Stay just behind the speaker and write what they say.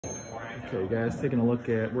Okay guys, taking a look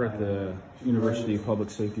at, we're at the University Public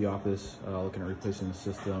Safety Office, looking at replacing the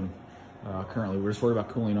system. Currently we're just worried about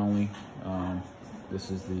cooling only. This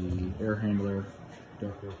is the air handler.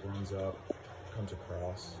 Ductwork runs up, comes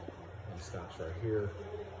across, and stops right here.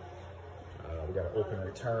 We got an open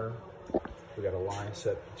return. We got a line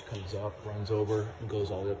set which comes up, runs over, and goes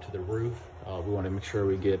all the way up to the roof. We want to make sure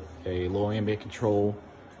we get a low ambient control,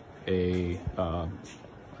 a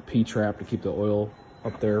P-trap to keep the oil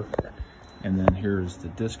up there. And then here's the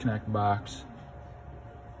disconnect box.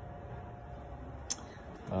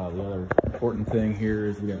 The other important thing here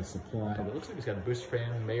is we got a supply. It looks like it's got a booster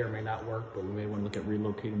fan, may or may not work, but we may want to look at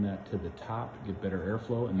relocating that to the top to get better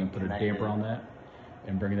airflow, and then put a damper on that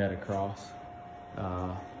and bring that across.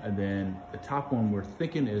 And then the top one we're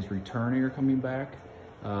thinking is return air coming back.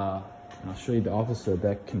 And I'll show you the office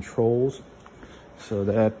that controls. So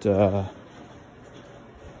that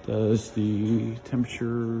does the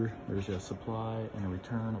temperature. There's a supply and a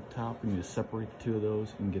return up top. We need to separate the two of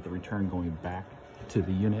those and get the return going back to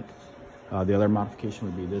the unit. The other modification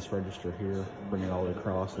would be this register here, bring it all the way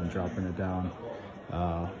across and dropping it down.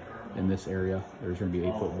 In this area, there's going to be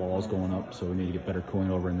 8-foot walls going up, so we need to get better cooling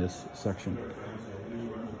over in this section.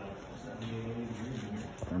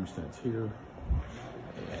 Thermostat's here, and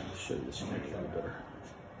I'll show you this one a little better.